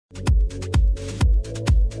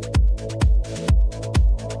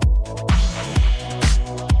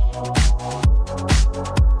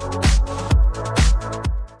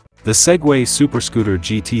The Segway Superscooter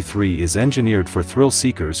GT3 is engineered for thrill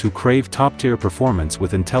seekers who crave top-tier performance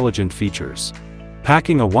with intelligent features.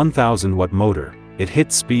 Packing a 1000-watt motor, it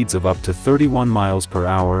hits speeds of up to 31 miles per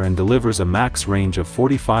hour and delivers a max range of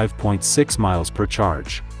 45.6 miles per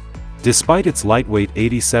charge. Despite its lightweight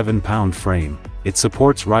 87-pound frame, it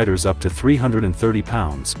supports riders up to 330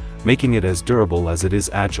 pounds, making it as durable as it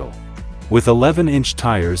is agile. With 11-inch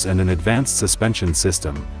tires and an advanced suspension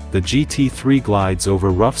system, the GT3 glides over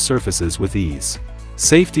rough surfaces with ease.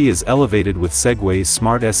 Safety is elevated with Segway's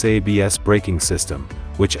smart ABS braking system,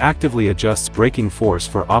 which actively adjusts braking force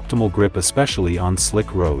for optimal grip especially on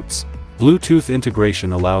slick roads. Bluetooth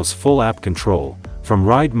integration allows full app control, from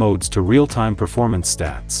ride modes to real-time performance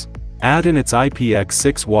stats. Add in its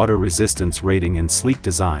IPX6 water resistance rating and sleek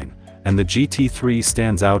design, and the GT3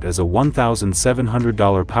 stands out as a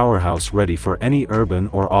 $1,700 powerhouse ready for any urban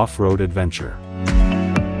or off-road adventure.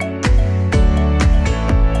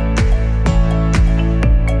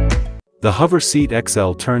 The HoverSeat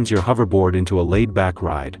XL turns your hoverboard into a laid-back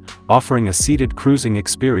ride, offering a seated cruising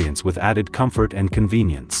experience with added comfort and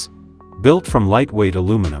convenience. Built from lightweight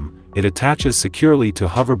aluminum, it attaches securely to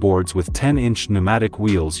hoverboards with 10-inch pneumatic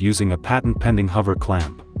wheels using a patent-pending hover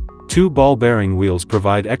clamp. Two ball-bearing wheels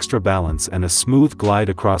provide extra balance and a smooth glide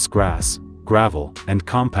across grass, gravel, and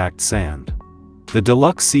compact sand. The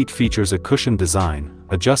deluxe seat features a cushioned design,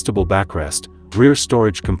 adjustable backrest, rear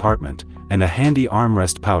storage compartment, and a handy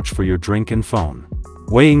armrest pouch for your drink and phone.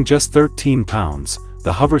 Weighing just 13 pounds,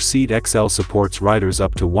 the HoverSeat XL supports riders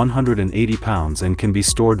up to 180 pounds and can be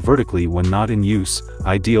stored vertically when not in use,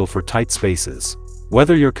 ideal for tight spaces.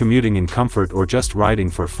 Whether you're commuting in comfort or just riding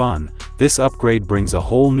for fun, this upgrade brings a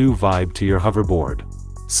whole new vibe to your hoverboard.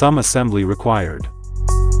 Some assembly required.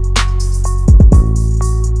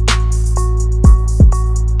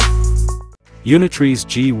 Unitree's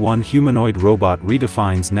G1 humanoid robot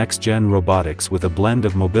redefines next-gen robotics with a blend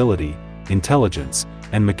of mobility, intelligence,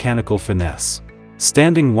 and mechanical finesse.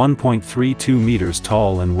 Standing 1.32 meters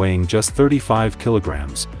tall and weighing just 35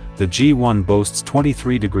 kilograms, the G1 boasts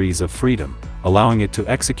 23 degrees of freedom, allowing it to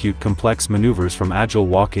execute complex maneuvers from agile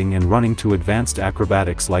walking and running to advanced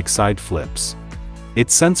acrobatics like side flips.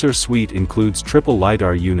 Its sensor suite includes triple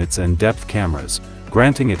LiDAR units and depth cameras,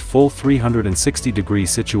 granting it full 360-degree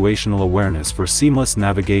situational awareness for seamless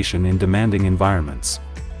navigation in demanding environments.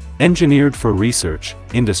 Engineered for research,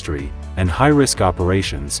 industry, and high-risk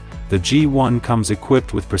operations, the G1 comes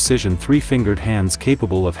equipped with precision three-fingered hands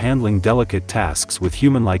capable of handling delicate tasks with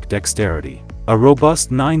human-like dexterity. A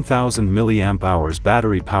robust 9,000 mAh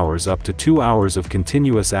battery powers up to 2 hours of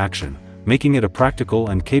continuous action, making it a practical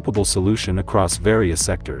and capable solution across various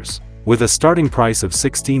sectors. With a starting price of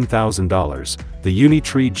 $16,000, the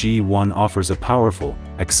Unitree G1 offers a powerful,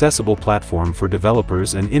 accessible platform for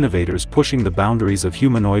developers and innovators pushing the boundaries of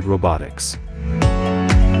humanoid robotics.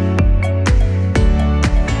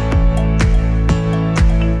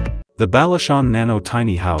 The BALUCHON Nano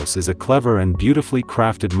Tiny House is a clever and beautifully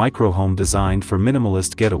crafted microhome designed for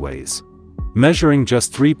minimalist getaways. Measuring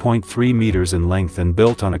just 3.3 meters in length and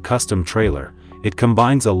built on a custom trailer, it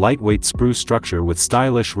combines a lightweight spruce structure with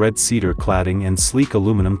stylish red cedar cladding and sleek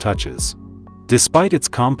aluminum touches. Despite its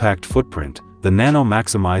compact footprint, the Nano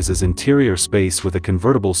maximizes interior space with a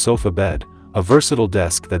convertible sofa bed, a versatile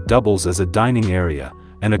desk that doubles as a dining area,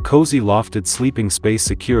 and a cozy lofted sleeping space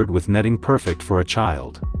secured with netting perfect for a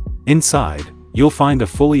child. Inside, you'll find a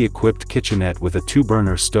fully equipped kitchenette with a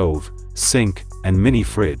 2-burner stove, sink, and mini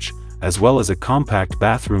fridge, as well as a compact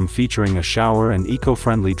bathroom featuring a shower and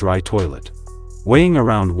eco-friendly dry toilet. Weighing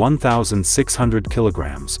around 1,600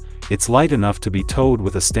 kilograms, it's light enough to be towed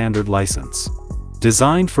with a standard license.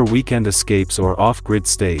 Designed for weekend escapes or off-grid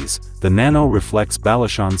stays, the Nano reflects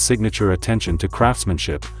BALUCHON's signature attention to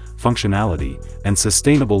craftsmanship, functionality, and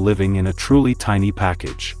sustainable living in a truly tiny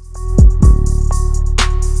package.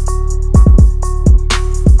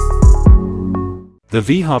 The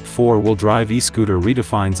Veehop 4-wheel drive e-scooter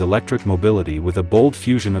redefines electric mobility with a bold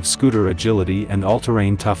fusion of scooter agility and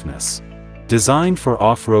all-terrain toughness. Designed for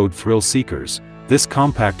off-road thrill seekers, this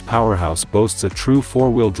compact powerhouse boasts a true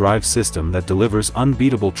 4-wheel drive system that delivers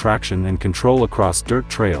unbeatable traction and control across dirt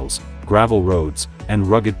trails, gravel roads, and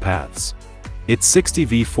rugged paths. Its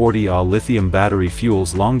 60V40Ah lithium battery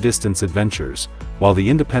fuels long-distance adventures, while the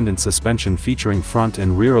independent suspension featuring front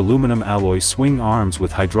and rear aluminum alloy swing arms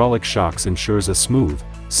with hydraulic shocks ensures a smooth,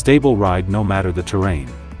 stable ride no matter the terrain.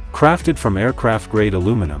 Crafted from aircraft-grade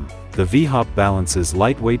aluminum, the Veehop balances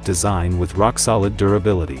lightweight design with rock-solid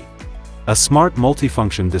durability. A smart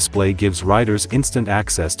multifunction display gives riders instant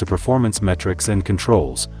access to performance metrics and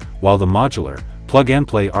controls, while the modular,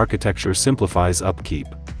 plug-and-play architecture simplifies upkeep.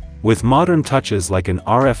 With modern touches like an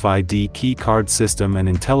RFID key card system and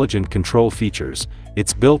intelligent control features,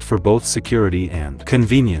 it's built for both security and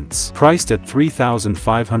convenience. Priced at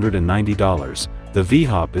 $3,590, the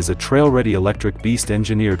Veehop is a trail-ready electric beast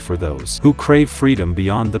engineered for those who crave freedom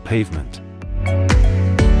beyond the pavement.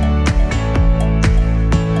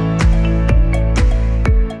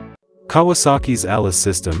 Kawasaki's Alice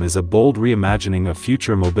system is a bold reimagining of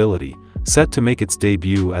future mobility, set to make its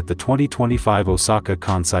debut at the 2025 Osaka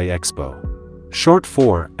Kansai Expo. Short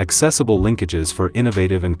for accessible linkages for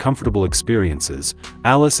innovative and comfortable experiences,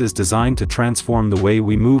 Alice is designed to transform the way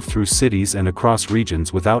we move through cities and across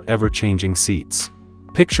regions without ever changing seats.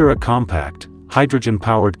 Picture a compact,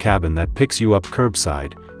 hydrogen-powered cabin that picks you up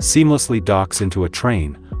curbside, seamlessly docks into a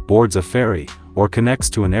train, boards a ferry, or connects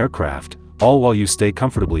to an aircraft, all while you stay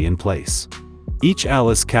comfortably in place. Each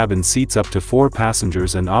Alice cabin seats up to 4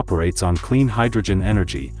 passengers and operates on clean hydrogen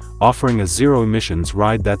energy, offering a zero-emissions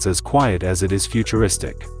ride that's as quiet as it is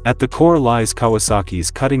futuristic. At the core lies Kawasaki's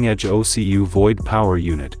cutting-edge OCU Void Power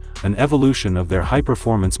Unit, an evolution of their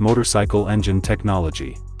high-performance motorcycle engine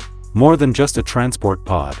technology. More than just a transport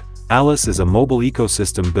pod, Alice is a mobile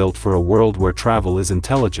ecosystem built for a world where travel is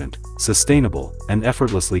intelligent, sustainable, and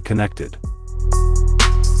effortlessly connected.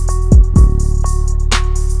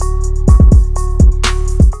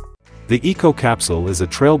 The Ecocapsule is a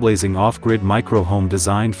trailblazing off-grid micro-home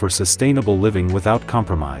designed for sustainable living without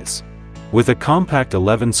compromise. With a compact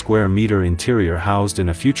 11-square-meter interior housed in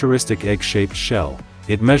a futuristic egg-shaped shell,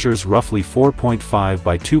 it measures roughly 4.5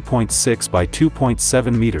 by 2.6 by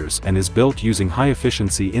 2.7 meters and is built using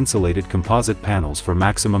high-efficiency insulated composite panels for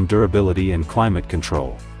maximum durability and climate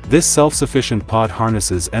control. This self-sufficient pod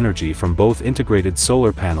harnesses energy from both integrated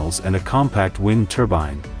solar panels and a compact wind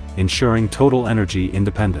turbine, ensuring total energy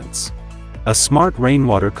independence. A smart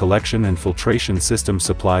rainwater collection and filtration system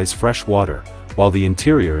supplies fresh water, while the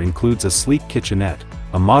interior includes a sleek kitchenette,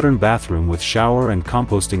 a modern bathroom with shower and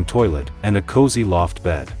composting toilet, and a cozy loft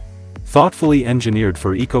bed. Thoughtfully engineered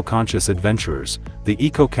for eco-conscious adventurers, the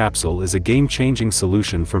Ecocapsule is a game-changing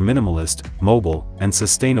solution for minimalist, mobile, and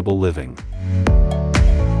sustainable living.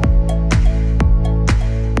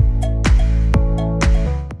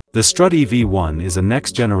 The Strutt EV1 is a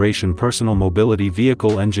next-generation personal mobility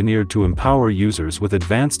vehicle engineered to empower users with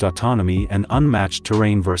advanced autonomy and unmatched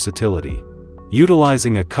terrain versatility.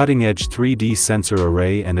 Utilizing a cutting-edge 3D sensor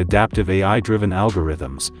array and adaptive AI-driven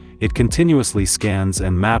algorithms, it continuously scans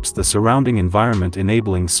and maps the surrounding environment,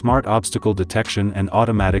 enabling smart obstacle detection and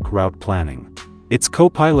automatic route planning. Its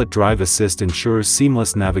co-pilot drive assist ensures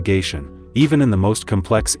seamless navigation, even in the most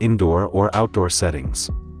complex indoor or outdoor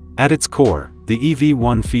settings. At its core, the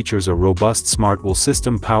EV1 features a robust smart wheel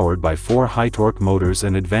system powered by 4 high-torque motors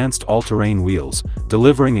and advanced all-terrain wheels,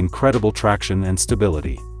 delivering incredible traction and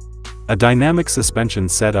stability. A dynamic suspension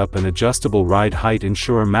setup and adjustable ride height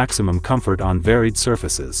ensure maximum comfort on varied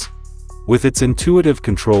surfaces. With its intuitive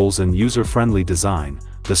controls and user-friendly design,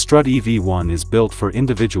 the Strutt EV1 is built for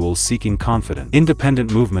individuals seeking confident,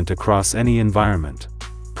 independent movement across any environment.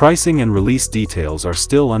 Pricing and release details are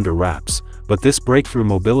still under wraps, but this breakthrough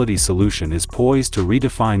mobility solution is poised to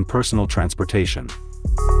redefine personal transportation.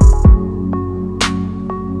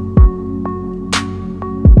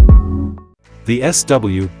 The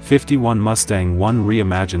SW51 Mustang 1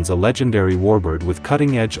 reimagines a legendary warbird with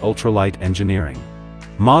cutting-edge ultralight engineering.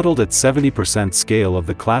 Modeled at 70% scale of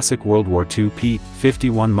the classic World War II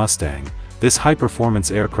P-51 Mustang, this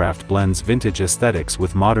high-performance aircraft blends vintage aesthetics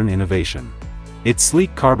with modern innovation. Its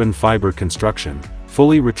sleek carbon fiber construction,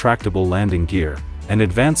 fully retractable landing gear, and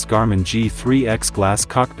advanced Garmin G3X glass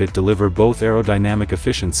cockpit deliver both aerodynamic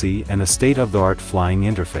efficiency and a state-of-the-art flying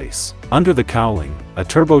interface. Under the cowling, a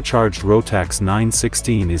turbocharged Rotax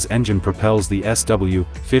 916 engine propels the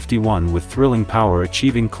SW51 with thrilling power,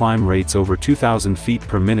 achieving climb rates over 2,000 feet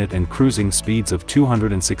per minute and cruising speeds of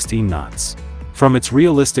 216 knots. From its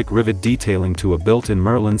realistic rivet detailing to a built-in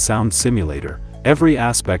Merlin sound simulator, every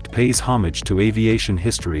aspect pays homage to aviation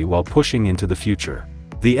history while pushing into the future.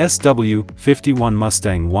 The SW51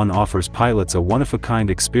 Mustang 1 offers pilots a one-of-a-kind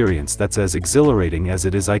experience that's as exhilarating as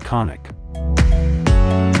it is iconic.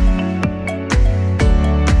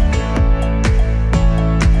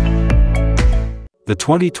 The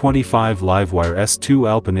 2025 LiveWire S2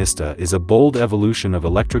 Alpinista is a bold evolution of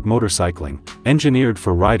electric motorcycling, engineered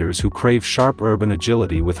for riders who crave sharp urban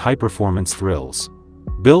agility with high-performance thrills.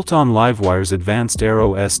 Built on LiveWire's advanced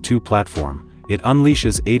Aero S2 platform, it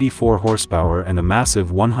unleashes 84 horsepower and a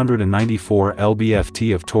massive 194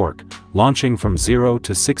 lb-ft of torque, launching from 0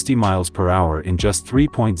 to 60 miles per hour in just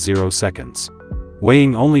 3.0 seconds.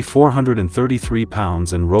 Weighing only 433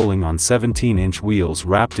 pounds and rolling on 17-inch wheels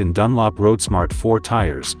wrapped in Dunlop RoadSmart 4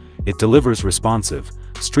 tires, it delivers responsive,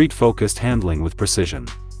 street-focused handling with precision.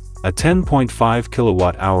 A 10.5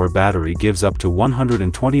 kilowatt-hour battery gives up to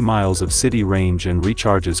 120 miles of city range and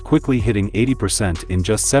recharges quickly, hitting 80% in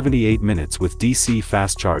just 78 minutes with DC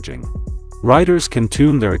fast charging. Riders can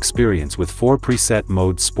tune their experience with 4 preset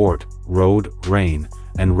modes: Sport, Road, Rain,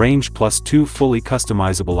 and Range, plus 2 fully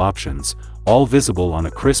customizable options, all visible on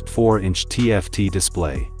a crisp 4-inch TFT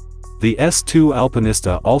display. The S2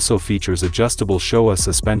 Alpinista also features adjustable Showa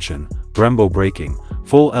suspension, Brembo braking,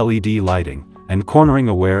 full LED lighting, and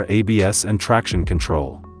cornering-aware ABS and traction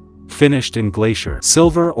control. Finished in glacier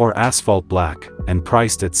silver or asphalt black, and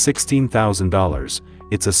priced at $16,000,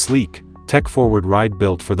 it's a sleek, tech-forward ride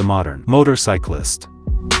built for the modern motorcyclist.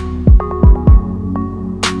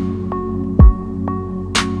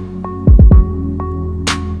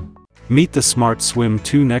 Meet the Smart Swim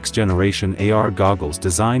 2 next-generation AR goggles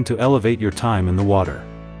designed to elevate your time in the water.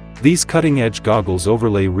 These cutting-edge goggles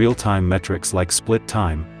overlay real-time metrics like split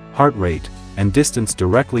time, heart rate, and distance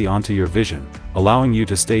directly onto your vision, allowing you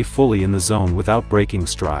to stay fully in the zone without breaking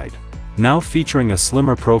stride. Now featuring a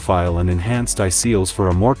slimmer profile and enhanced eye seals for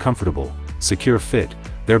a more comfortable, secure fit,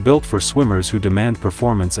 they're built for swimmers who demand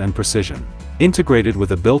performance and precision. Integrated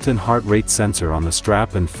with a built-in heart rate sensor on the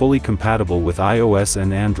strap and fully compatible with iOS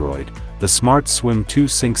and Android, the Smart Swim 2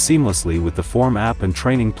 syncs seamlessly with the Form app and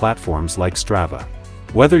training platforms like Strava.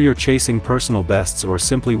 Whether you're chasing personal bests or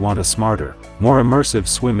simply want a smarter, more immersive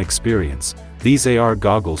swim experience, these AR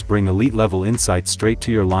goggles bring elite-level insight straight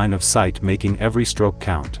to your line of sight, making every stroke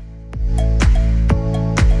count.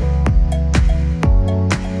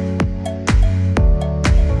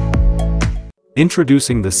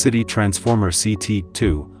 Introducing the City Transformer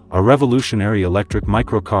CT2, a revolutionary electric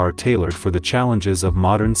microcar tailored for the challenges of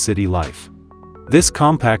modern city life. This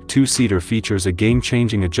compact two-seater features a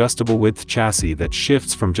game-changing adjustable-width chassis that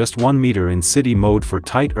shifts from just 1 meter in city mode for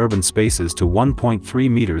tight urban spaces to 1.3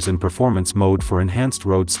 meters in performance mode for enhanced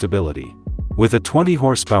road stability. With a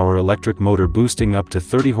 20-horsepower electric motor boosting up to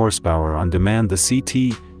 30 horsepower on demand, the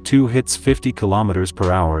CT2 hits 50 km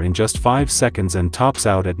per hour in just 5 seconds and tops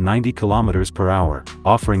out at 90 km per hour,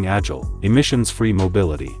 offering agile, emissions-free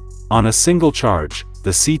mobility. On a single charge, the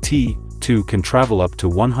CT2 can travel up to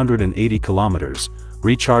 180 kilometers,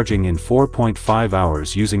 recharging in 4.5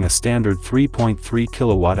 hours using a standard 3.3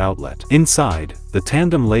 kilowatt outlet. Inside, the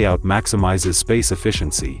tandem layout maximizes space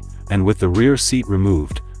efficiency, and with the rear seat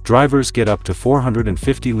removed, drivers get up to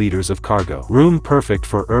 450 liters of cargo room, perfect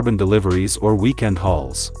for urban deliveries or weekend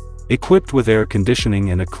hauls. Equipped with air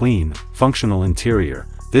conditioning and a clean, functional interior,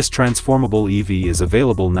 this transformable EV is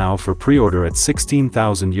available now for pre-order at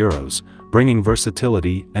 €16,000, bringing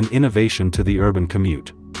versatility and innovation to the urban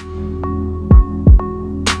commute.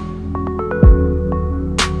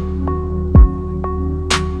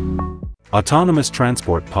 Autonomous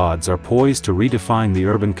transport pods are poised to redefine the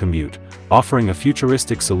urban commute, offering a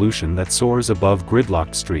futuristic solution that soars above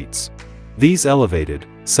gridlocked streets. These elevated,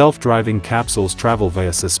 self-driving capsules travel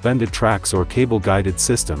via suspended tracks or cable-guided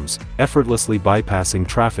systems, effortlessly bypassing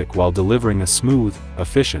traffic while delivering a smooth,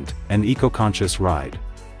 efficient, and eco-conscious ride.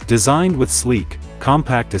 Designed with sleek,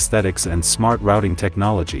 compact aesthetics and smart routing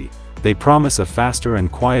technology, they promise a faster and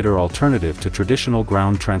quieter alternative to traditional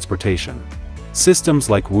ground transportation. Systems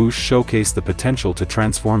like Whoosh showcase the potential to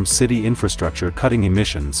transform city infrastructure, cutting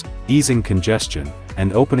emissions, easing congestion,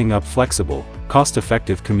 and opening up flexible,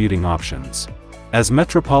 cost-effective commuting options. As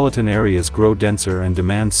metropolitan areas grow denser and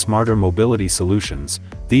demand smarter mobility solutions,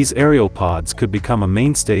 these aerial pods could become a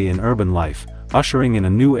mainstay in urban life, ushering in a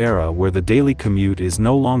new era where the daily commute is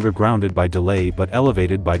no longer grounded by delay but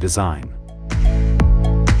elevated by design.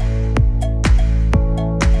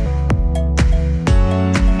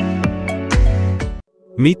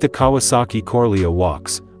 Meet the Kawasaki Corleo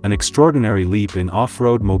Walks, an extraordinary leap in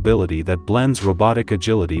off-road mobility that blends robotic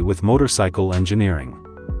agility with motorcycle engineering.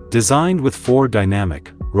 Designed with 4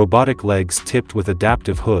 dynamic, robotic legs tipped with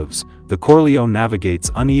adaptive hooves, the Corleo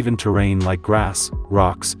navigates uneven terrain like grass,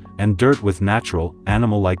 rocks, and dirt with natural,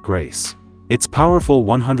 animal-like grace. Its powerful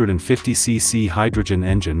 150cc hydrogen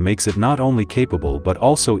engine makes it not only capable but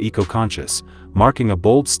also eco-conscious, marking a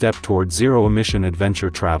bold step toward zero-emission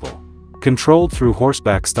adventure travel. Controlled through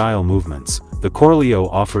horseback-style movements, the Corleo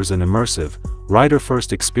offers an immersive,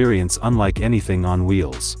 rider-first experience unlike anything on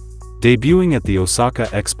wheels. Debuting at the Osaka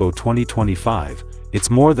Expo 2025,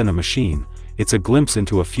 it's more than a machine, it's a glimpse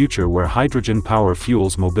into a future where hydrogen power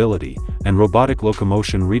fuels mobility, and robotic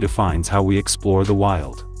locomotion redefines how we explore the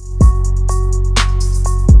wild.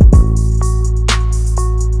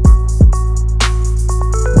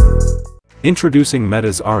 Introducing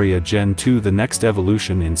Meta's Aria Gen 2, the next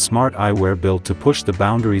evolution in smart eyewear built to push the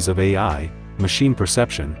boundaries of AI, machine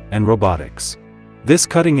perception, and robotics. This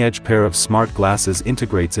cutting-edge pair of smart glasses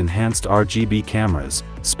integrates enhanced RGB cameras,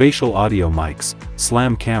 spatial audio mics,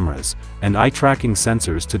 SLAM cameras, and eye-tracking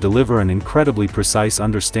sensors to deliver an incredibly precise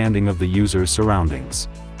understanding of the user's surroundings.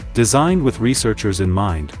 Designed with researchers in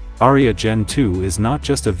mind, Aria Gen 2 is not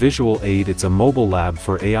just a visual aid, it's a mobile lab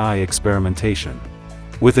for AI experimentation.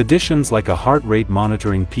 With additions like a heart rate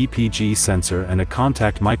monitoring PPG sensor and a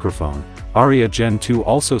contact microphone, Aria Gen 2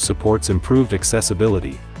 also supports improved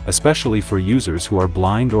accessibility, especially for users who are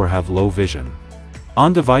blind or have low vision.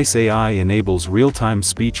 On-device AI enables real-time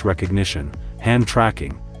speech recognition, hand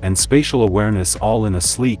tracking, and spatial awareness, all in a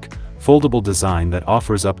sleek, foldable design that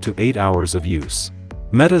offers up to 8 hours of use.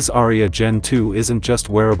 Meta's Aria Gen 2 isn't just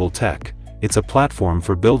wearable tech, it's a platform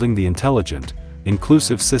for building the intelligent,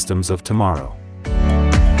 inclusive systems of tomorrow.